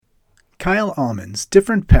Kyle Allman's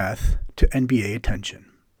different path to NBA attention.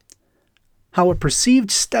 How a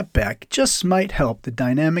perceived step back just might help the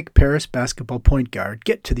dynamic Paris basketball point guard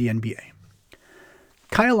get to the NBA.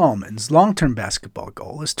 Kyle Allman's long-term basketball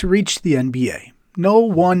goal is to reach the NBA. No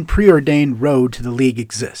one preordained road to the league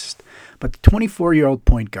exists, but the 24-year-old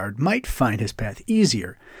point guard might find his path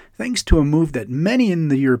easier thanks to a move that many in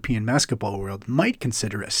the European basketball world might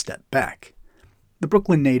consider a step back. The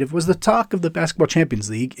Brooklyn native was the talk of the Basketball Champions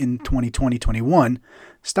League in 2020-21,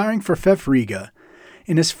 starring for FEF Riga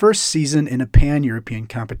in his first season in a pan-European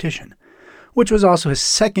competition, which was also his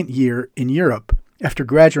second year in Europe after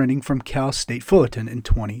graduating from Cal State Fullerton in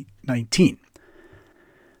 2019.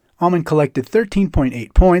 Allman collected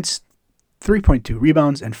 13.8 points, 3.2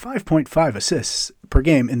 rebounds, and 5.5 assists per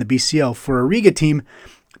game in the BCL for a Riga team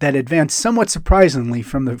that advanced somewhat surprisingly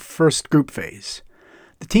from the first group phase.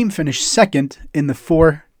 The team finished second in the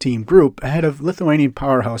four-team group ahead of Lithuanian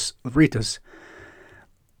powerhouse Rytas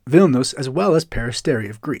Vilnius as well as Peristeri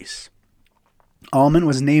of Greece. Allman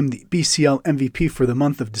was named the BCL MVP for the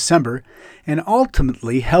month of December and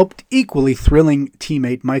ultimately helped equally thrilling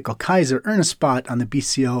teammate Michael Kaiser earn a spot on the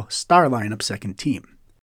BCL star lineup second team.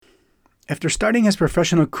 After starting his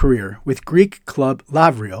professional career with Greek club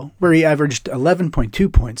Lavrio, where he averaged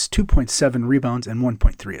 11.2 points, 2.7 rebounds, and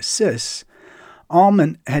 1.3 assists,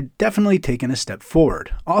 Allman had definitely taken a step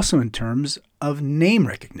forward, also in terms of name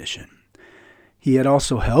recognition. He had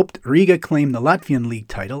also helped Riga claim the Latvian league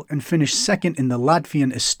title and finish second in the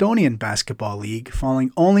Latvian-Estonian basketball league,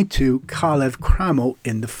 falling only to Kalev Cramo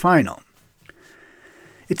in the final.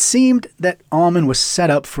 It seemed that Allman was set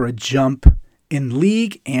up for a jump in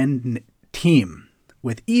league and team,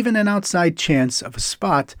 with even an outside chance of a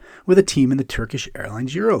spot with a team in the Turkish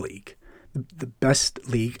Airlines EuroLeague, the best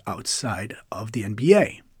league outside of the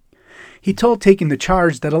NBA. He told Taking the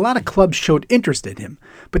Charge that a lot of clubs showed interest in him,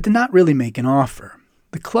 but did not really make an offer.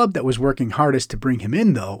 The club that was working hardest to bring him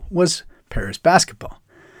in, though, was Paris Basketball.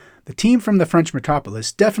 The team from the French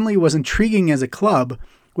metropolis definitely was intriguing as a club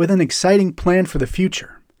with an exciting plan for the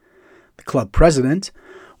future. The club president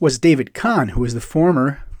was David Kahn, who was the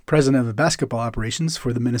former president of basketball operations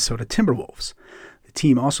for the Minnesota Timberwolves. The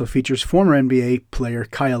team also features former NBA player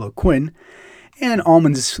Kyle O'Quinn, and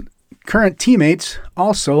Allman's current teammates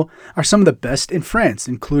also are some of the best in France,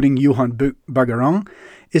 including Johan Bagaran,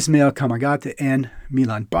 Ismail Kamagate, and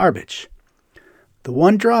Milan Barbic. The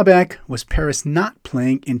one drawback was Paris not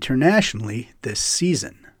playing internationally this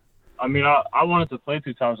season. I mean, I wanted to play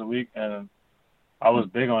 2 times a week, and I was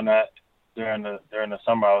big on that during the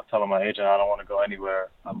summer. I was telling my agent I don't want to go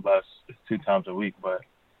anywhere unless it's 2 times a week, but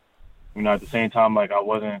at the same time, I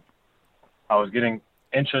was getting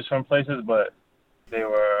interest from places, but they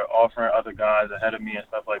were offering other guys ahead of me and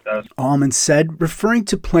stuff like that. Allman said, referring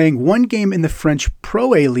to playing one game in the French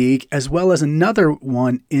Pro A League as well as another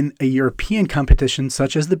one in a European competition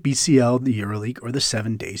such as the BCL, the EuroLeague, or the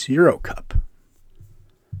 7 Days Euro Cup.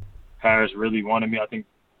 Paris really wanted me. I think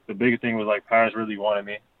the biggest thing was Paris really wanted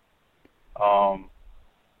me.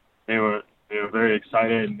 They were very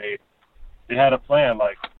excited, and they had a plan.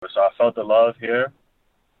 So I felt the love here,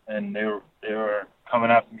 and they were coming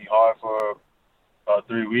after me hard for about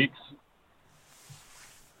 3 weeks,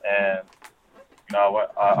 and I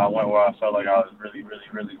went where I felt like I was really, really,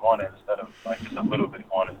 really wanted instead of just a little bit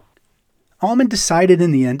wanted. Allman decided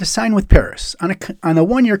in the end to sign with Paris on a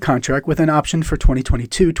 1-year contract with an option for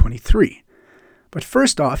 2022-23. But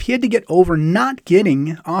first off, he had to get over not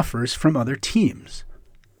getting offers from other teams.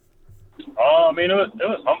 I mean, it was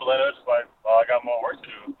humbling. It was just I got more work to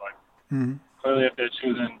do. Clearly, if they're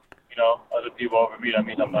choosing, other people over me, that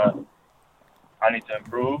means I need to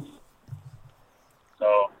improve.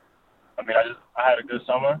 So, I had a good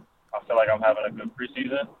summer. I feel like I'm having a good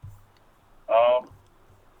preseason.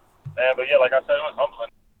 But yeah, like I said, it was humbling.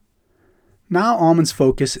 Now Allman's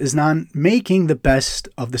focus is on making the best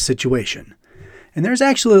of the situation. And there's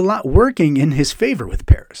actually a lot working in his favor with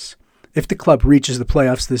Paris. If the club reaches the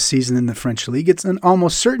playoffs this season in the French League, it's an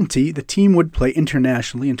almost certainty the team would play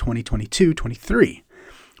internationally in 2022-23.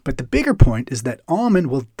 But the bigger point is that Allman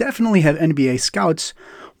will definitely have NBA scouts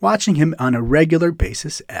watching him on a regular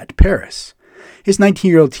basis at Paris. His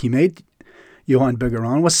 19-year-old teammate, Johan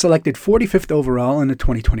Bagaran, was selected 45th overall in the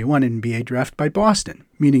 2021 NBA draft by Boston,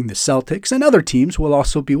 meaning the Celtics and other teams will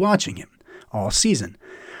also be watching him all season.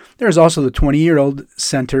 There is also the 20-year-old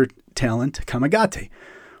center talent Kamagate,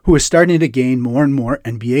 who is starting to gain more and more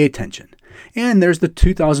NBA attention. And there's the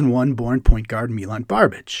 2001-born point guard Milan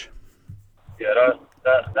Barbic. Yeah,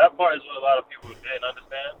 that part is what a lot of people didn't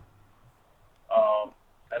understand.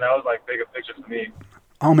 And that was bigger picture for me.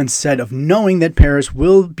 Allman said of knowing that Paris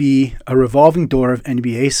will be a revolving door of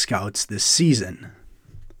NBA scouts this season.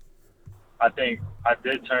 I think I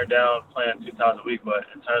did turn down playing 2 times a week, but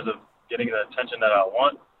in terms of getting the attention that I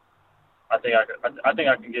want, I think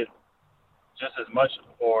I can get just as much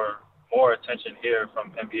or more attention here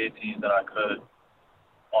from NBA teams than I could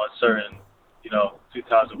on certain, 2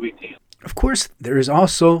 times a week teams. Of course, there is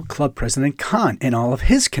also Club President Khan and all of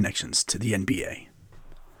his connections to the NBA.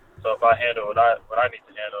 So if I handle what I need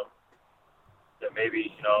to handle, then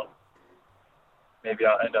maybe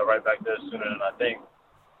I'll end up right back there sooner than I think.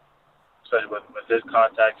 Especially with his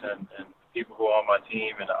contacts and people who are on my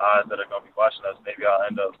team and the eyes that are going to be watching us, maybe I'll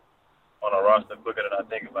end up on a roster quicker than I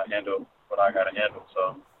think if I handle what I got to handle.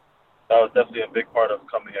 So that was definitely a big part of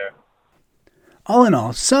coming here. All in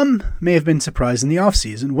all, some may have been surprised in the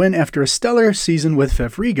offseason when, after a stellar season with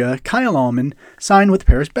Fev Riga, Kyle Allman signed with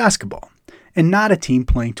Paris Basketball, and not a team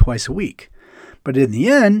playing twice a week. But in the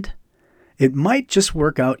end, it might just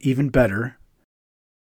work out even better